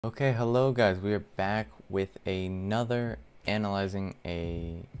Okay, hello guys, we are back with another analyzing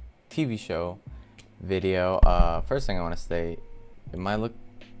a TV show video. First thing I want to say, it might look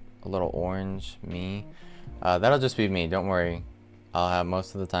a little orange, that'll just be me, don't worry. I'll have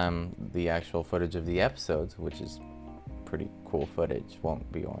most of the time the actual footage of the episodes, which is pretty cool footage,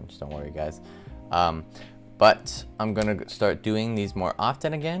 won't be orange, don't worry guys. But I'm gonna start doing these more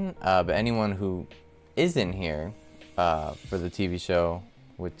often again, but anyone who isn't here for the TV show,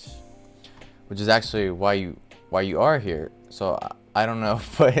 which is actually why you are here. So I don't know,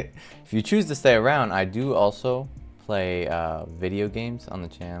 but if you choose to stay around, I do also play video games on the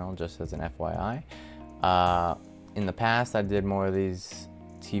channel, just as an FYI. In the past, I did more of these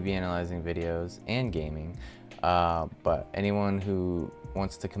TV analyzing videos and gaming, but anyone who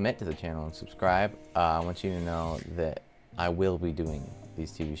wants to commit to the channel and subscribe, I want you to know that I will be doing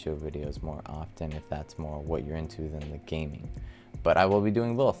these TV show videos more often if that's more what you're into than the gaming. But I will be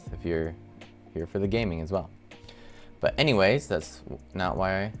doing both if you're here for the gaming as well. But anyways, that's not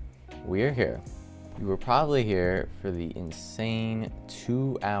why we're here. You were probably here for the insane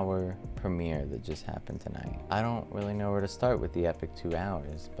 2-hour premiere that just happened tonight. I don't really know where to start with the epic 2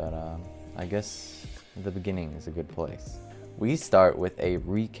 hours, but I guess the beginning is a good place. We start with a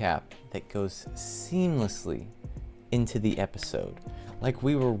recap that goes seamlessly into the episode. Like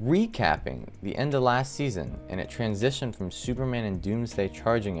we were recapping the end of last season, and it transitioned from Superman and Doomsday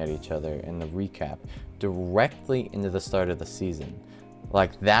charging at each other in the recap directly into the start of the season.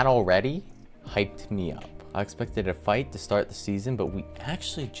 Like that already hyped me up. I expected a fight to start the season, but we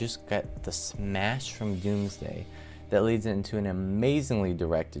actually just got the smash from Doomsday that leads into an amazingly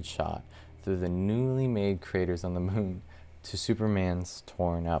directed shot through the newly made craters on the moon to Superman's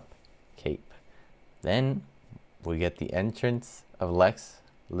torn up cape. Then we get the entrance of Lex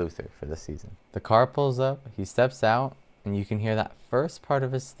Luthor for the season. The car pulls up, he steps out, and you can hear that first part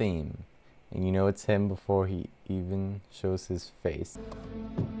of his theme, and you know it's him before he even shows his face.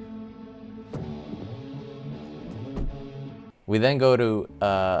 We then go to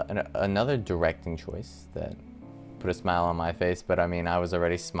another directing choice that put a smile on my face, but I mean, I was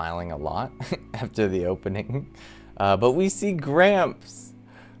already smiling a lot after the opening. But we see Gramps,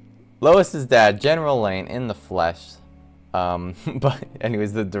 Lois's dad, General Lane, in the flesh. But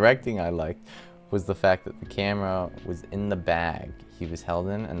anyways, the directing I liked was the fact that the camera was in the bag he was held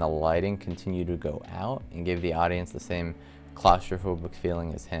in, and the lighting continued to go out and gave the audience the same claustrophobic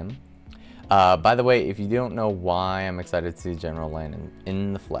feeling as him. By the way, if you don't know why I'm excited to see General Lane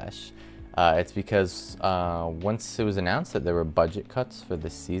in the flesh, it's because once it was announced that there were budget cuts for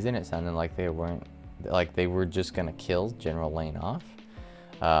this season, it sounded like they were just gonna kill General Lane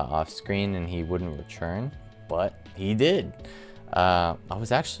off screen and he wouldn't return, but he did. I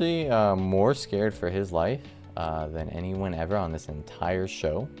was actually more scared for his life than anyone ever on this entire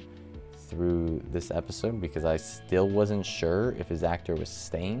show through this episode, because I still wasn't sure if his actor was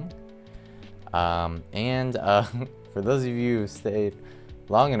staying. For those of you who stayed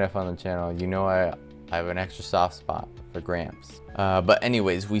long enough on the channel, you know I have an extra soft spot for Gramps. But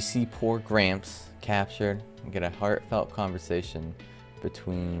anyways, we see poor Gramps captured and get a heartfelt conversation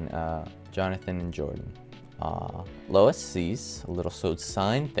between Jonathan and Jordan. Lois sees a little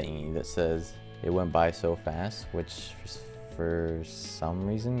sign thingy that says it went by so fast, which for some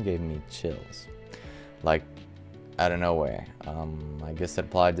reason gave me chills, like out of nowhere. I guess it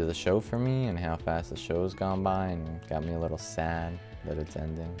applied to the show for me and how fast the show's gone by, and got me a little sad that it's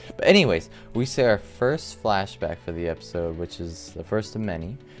ending. But anyways, we see our first flashback for the episode, which is the first of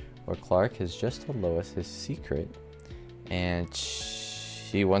many, where Clark has just told Lois his secret, and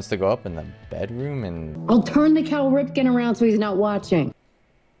she wants to go up in the bedroom and... I'll turn the Cal Ripken around so he's not watching.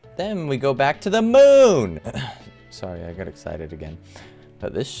 Then we go back to the moon! Sorry, I got excited again.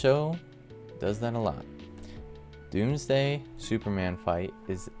 But this show does that a lot. Doomsday Superman fight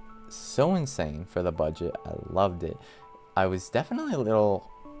is so insane for the budget. I loved it. I was definitely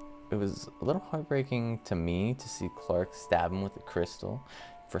it was a little heartbreaking to me to see Clark stab him with a crystal.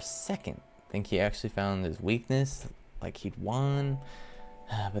 For a second, I think he actually found his weakness, like he'd won.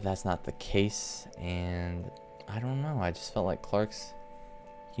 But that's not the case, and I don't know, I just felt like Clark's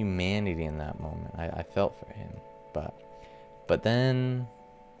humanity in that moment. I felt for him, but then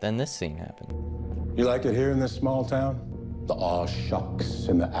this scene happened. You like it here in this small town? The aw shucks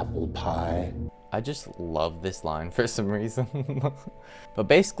and the apple pie. I just love this line for some reason. But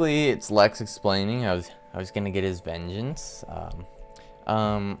basically, it's Lex explaining I was gonna get his vengeance.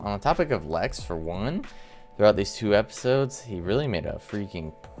 On the topic of Lex, for one, throughout these 2 episodes, he really made a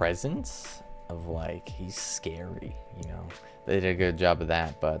freaking presence of, like, he's scary, you know. They did a good job of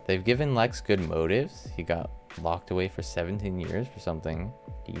that, but they've given Lex good motives. He got locked away for 17 years for something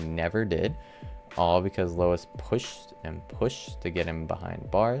he never did, all because Lois pushed and pushed to get him behind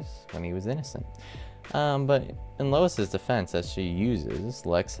bars when he was innocent. But in Lois's defense, as she uses,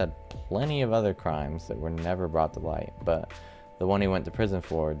 Lex had plenty of other crimes that were never brought to light, but the one he went to prison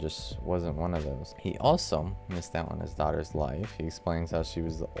for just wasn't one of those. He also missed out on his daughter's life. He explains how she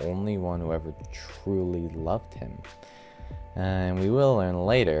was the only one who ever truly loved him. And we will learn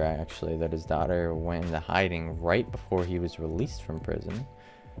later, actually, that his daughter went into hiding right before he was released from prison,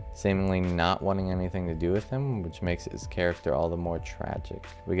 seemingly not wanting anything to do with him, which makes his character all the more tragic.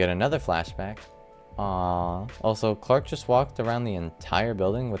 We get another flashback. Aww. Also, Clark just walked around the entire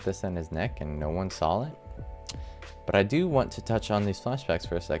building with this in his neck and no one saw it. But I do want to touch on these flashbacks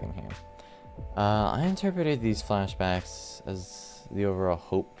for a second here. I interpreted these flashbacks as the overall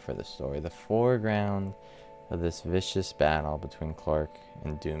hope for the story, the foreground of this vicious battle between Clark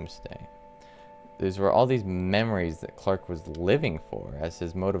and Doomsday. These were all these memories that Clark was living for as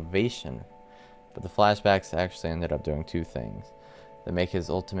his motivation, but the flashbacks actually ended up doing two things. They make his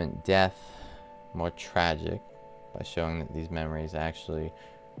ultimate death more tragic by showing that these memories actually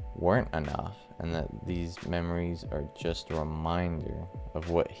weren't enough, and that these memories are just a reminder of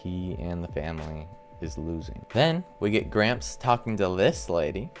what he and the family is losing. Then we get Gramps talking to this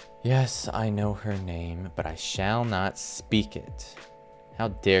lady. Yes, I know her name, but I shall not speak it. How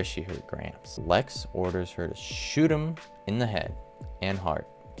dare she hurt Gramps? Lex orders her to shoot him in the head and heart.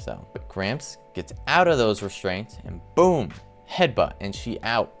 But Gramps gets out of those restraints and boom, headbutt, and she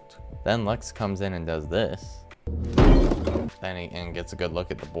out. Then Lex comes in and does this. And gets a good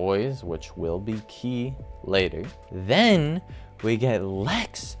look at the boys, which will be key later. Then we get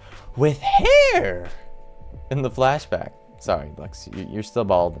Lex with hair in the flashback. Sorry, Lex, you're still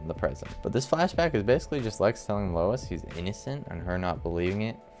bald in the present. But this flashback is basically just Lex telling Lois he's innocent and her not believing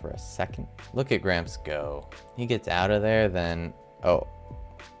it for a second. Look at Gramps go. He gets out of there, then, oh,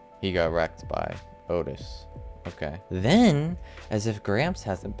 he got wrecked by Otis. Okay. Then, as if Gramps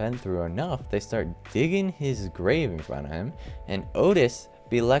hasn't been through enough, they start digging his grave in front of him, and Otis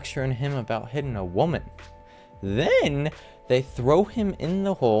be lecturing him about hitting a woman. Then, they throw him in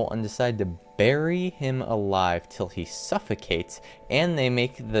the hole and decide to bury him alive till he suffocates, and they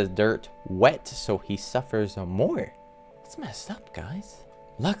make the dirt wet so he suffers more. It's messed up, guys.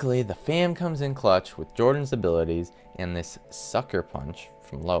 Luckily, the fam comes in clutch with Jordan's abilities and this sucker punch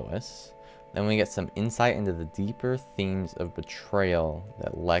from Lois. Then we get some insight into the deeper themes of betrayal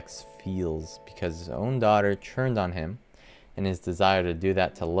that Lex feels because his own daughter turned on him, and his desire to do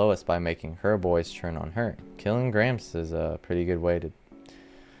that to Lois by making her boys turn on her. Killing Gramps is a pretty good way to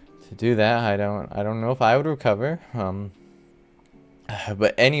do that. I don't know if I would recover.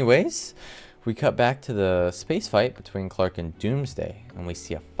 But anyways, we cut back to the space fight between Clark and Doomsday, and we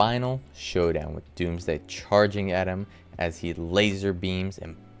see a final showdown with Doomsday charging at him as he laser beams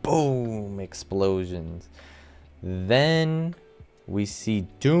and boom, explosions. Then we see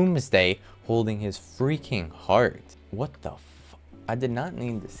Doomsday holding his freaking heart. What the I did not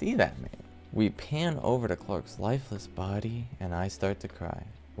need to see that, man. We pan over to Clark's lifeless body and I start to cry.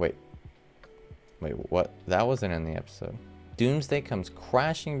 Wait, what? That wasn't in the episode. Doomsday comes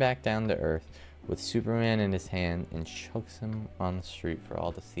crashing back down to Earth with Superman in his hand and chokes him on the street for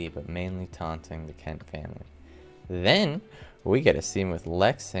all to see, but mainly taunting the Kent family. Then we get a scene with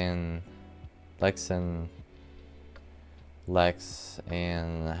Lex and how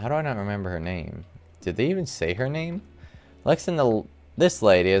do I not remember her name? Did they even say her name? Lex and this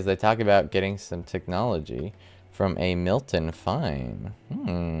lady, as they talk about getting some technology from a Milton Fine.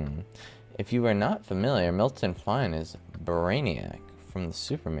 If you are not familiar, Milton Fine is Brainiac from the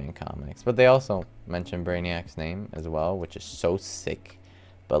Superman comics, but they also mention Brainiac's name as well, which is so sick.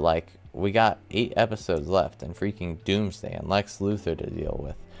 But like, we got 8 episodes left and freaking Doomsday and Lex Luthor to deal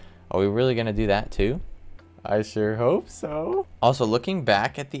with. Are we really gonna do that too? I sure hope so. Also, looking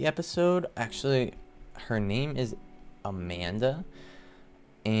back at the episode, actually, her name is Amanda,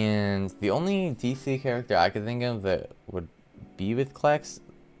 and the only DC character I could think of that would be with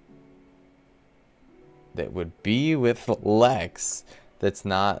Lex, that's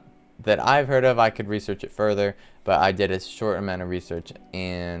not that I've heard of. I could research it further, but I did a short amount of research,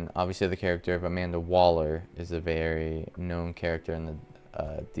 and obviously the character of Amanda Waller is a very known character in the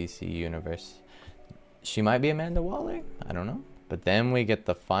DC universe. She might be Amanda Waller, I don't know. But then we get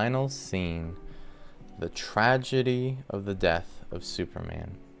the final scene, the tragedy of the death of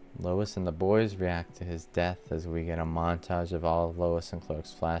Superman. Lois and the boys react to his death as we get a montage of all of Lois and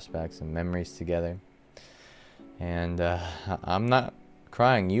Clark's flashbacks and memories together. And I'm not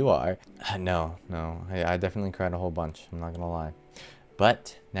crying, you are. No, I definitely cried a whole bunch, I'm not gonna lie.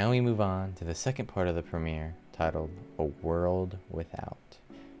 But now we move on to the second part of the premiere, titled A World Without.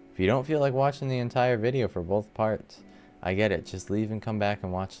 If you don't feel like watching the entire video for both parts, I get it. Just leave and come back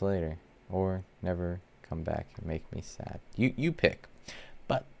and watch later. Or never come back and make me sad. You pick.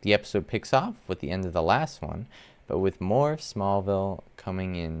 But the episode picks off with the end of the last one, but with more of Smallville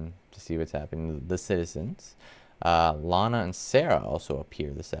coming in to see what's happening to the citizens. Lana and Sarah also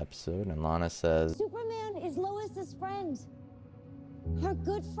appear this episode, and Lana says, Superman is Lois's friend. Her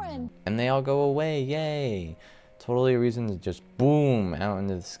good friend. And they all go away, yay! Totally a reason to just boom out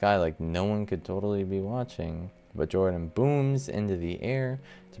into the sky like no one could totally be watching. But Jordan booms into the air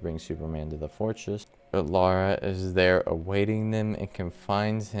to bring Superman to the fortress. But Laura is there awaiting them and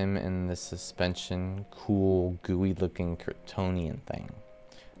confines him in the suspension, cool, gooey looking Kryptonian thing.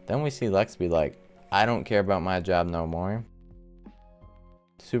 Then we see Lex be like, I don't care about my job no more.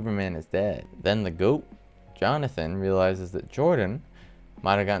 Superman is dead. Then the GOAT, Jonathan, realizes that Jordan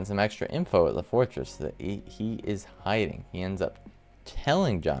might have gotten some extra info at the fortress that he is hiding. He ends up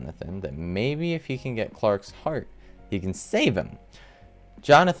telling Jonathan that maybe if he can get Clark's heart, he can save him.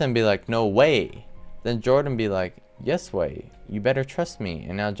 Jonathan be like, no way. Then Jordan be like, yes way, you better trust me.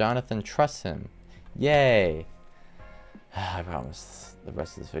 And now Jonathan trusts him. Yay. I promise the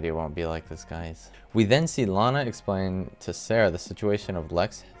rest of this video won't be like this, guys. We then see Lana explain to Sarah the situation of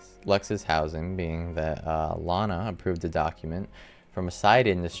Lex's housing, being that Lana approved a document from a side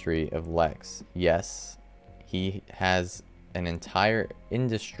industry of Lex. Yes, he has an entire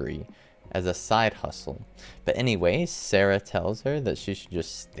industry as a side hustle. But anyway, Sarah tells her that she should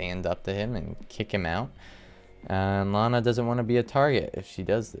just stand up to him and kick him out. And Lana doesn't want to be a target if she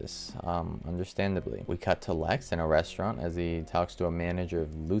does this, understandably. We cut to Lex in a restaurant as he talks to a manager of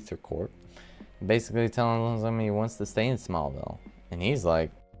Luthor Corp, basically telling him he wants to stay in Smallville. And he's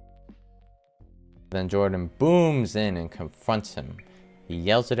like... Then Jordan booms in and confronts him. He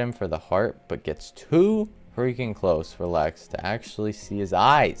yells at him for the heart, but gets too freaking close for Lex to actually see his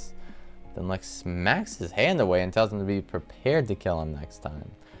eyes. Then Lex smacks his hand away and tells him to be prepared to kill him next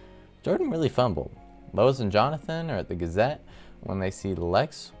time. Jordan really fumbled. Lois and Jonathan are at the Gazette when they see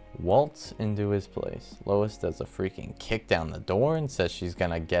Lex waltz into his place. Lois does a freaking kick down the door and says she's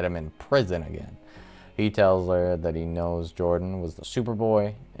gonna get him in prison again. He tells her that he knows Jordan was the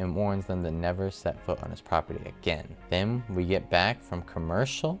Superboy and warns them to never set foot on his property again. Then we get back from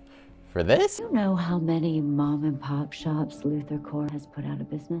commercial for this. Do you know how many mom and pop shops Luthor Corp has put out of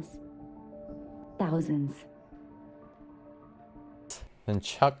business? Thousands. Then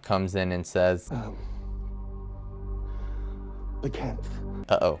Chuck comes in and says, The cat.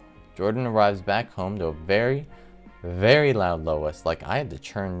 uh-oh. Jordan arrives back home to a very, very loud Lois. Like, I had to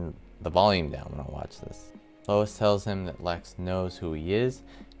turn the volume down when I watched this. Lois tells him that Lex knows who he is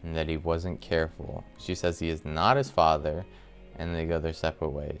and that he wasn't careful. She says he is not his father, and they go their separate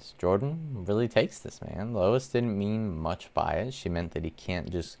ways. Jordan really takes this, man. Lois didn't mean much by it. She meant that he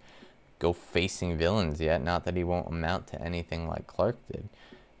can't just go facing villains yet. Not that he won't amount to anything like Clark did.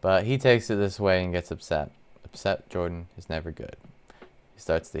 But he takes it this way and gets upset. Upset Jordan is never good. He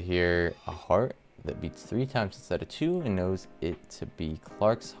starts to hear a heart that beats 3 times instead of 2 and knows it to be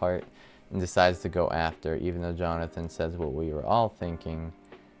Clark's heart and decides to go after, even though Jonathan says what we were all thinking,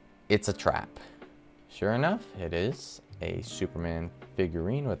 it's a trap. Sure enough, it is. A Superman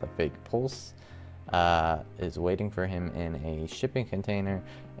figurine with a fake pulse is waiting for him in a shipping container,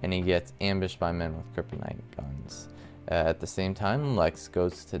 and he gets ambushed by men with kryptonite guns. At the same time, Lex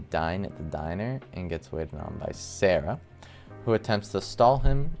goes to dine at the diner and gets waited on by Sarah, who attempts to stall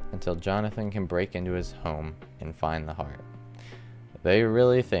him until Jonathan can break into his home and find the heart. They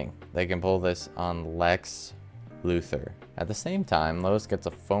really think they can pull this on Lex Luthor. At the same time, Lois gets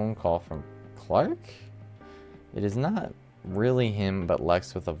a phone call from Clark. It is not really him, but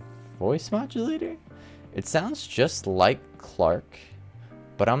Lex with a voice modulator. It sounds just like Clark,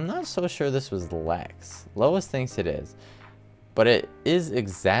 but I'm not so sure this was Lex. Lois thinks it is, but it is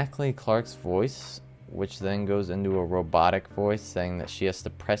exactly Clark's voice, which then goes into a robotic voice saying that she has to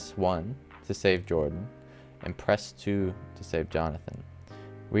press 1 to save Jordan and press 2 to save Jonathan.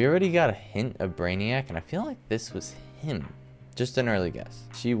 We already got a hint of Brainiac, and I feel like this was him. Just an early guess.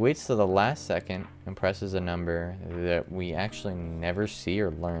 She waits till the last second and presses a number that we actually never see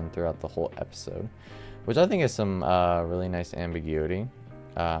or learn throughout the whole episode, which I think is some really nice ambiguity.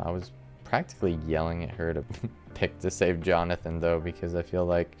 I was practically yelling at her to pick to save Jonathan, though, because I feel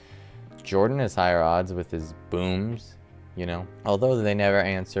like Jordan has higher odds with his booms, you know. Although they never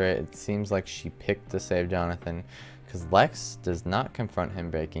answer it, it seems like she picked to save Jonathan, because Lex does not confront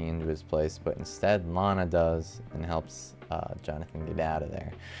him breaking into his place, but instead Lana does and helps Jonathan get out of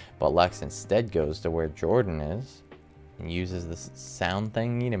there. But Lex instead goes to where Jordan is and uses this sound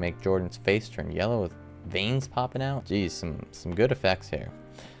thingy to make Jordan's face turn yellow with veins popping out. Geez, some good effects here.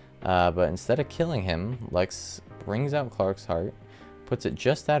 But instead of killing him, Lex brings out Clark's heart, puts it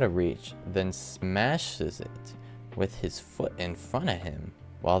just out of reach, then smashes it with his foot in front of him.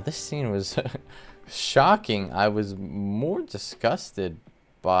 While this scene was shocking, I was more disgusted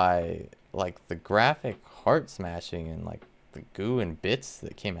by like the graphic heart smashing and like the goo and bits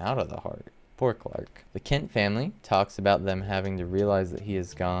that came out of the heart. Poor Clark. The Kent family talks about them having to realize that he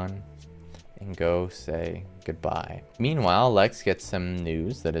is gone and go say goodbye. Meanwhile, Lex gets some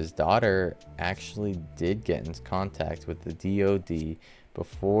news that his daughter actually did get in contact with the DOD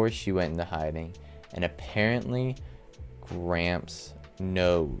before she went into hiding, and apparently Gramps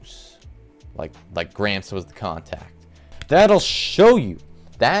knows. Like Gramps was the contact. That'll show you.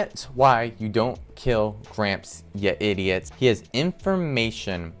 That's why you don't kill Gramps, you idiots. He has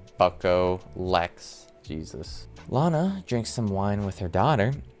information, bucko. Lex. Jesus. Lana drinks some wine with her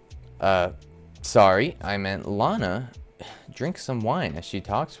daughter. Sorry, I meant Lana drinks some wine as she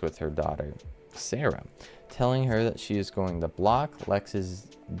talks with her daughter, Sarah, telling her that she is going to block Lex's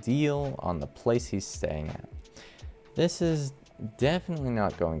deal on the place he's staying at. This is definitely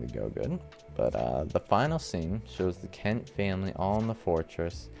not going to go good, but the final scene shows the Kent family all in the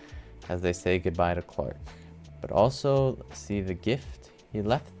fortress as they say goodbye to Clark, but also see the gift he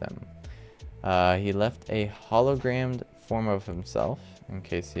left them. He left a hologrammed form of himself in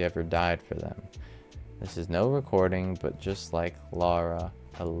case he ever died for them. This is no recording, but just like Laura,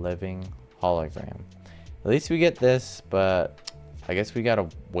 a living hologram. At least we get this, but I guess we gotta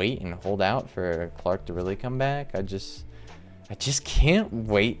wait and hold out for Clark to really come back. I just can't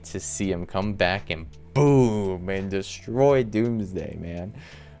wait to see him come back and boom and destroy Doomsday, man.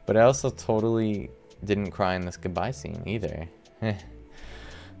 But I also totally didn't cry in this goodbye scene either.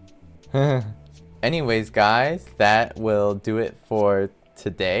 Anyways, guys, that will do it for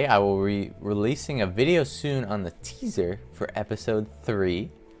today. I will be releasing a video soon on the teaser for episode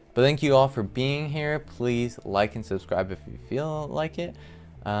 3. But thank you all for being here. Please like and subscribe if you feel like it.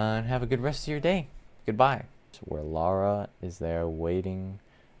 And have a good rest of your day. Goodbye. Where Lara is there awaiting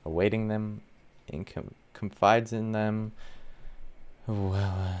them and confides in them.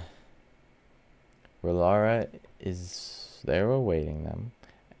 Well, where Lara is there awaiting them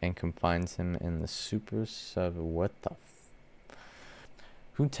and confines him in the super sub. What the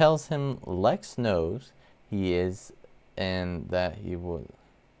who tells him Lex knows he is and that he will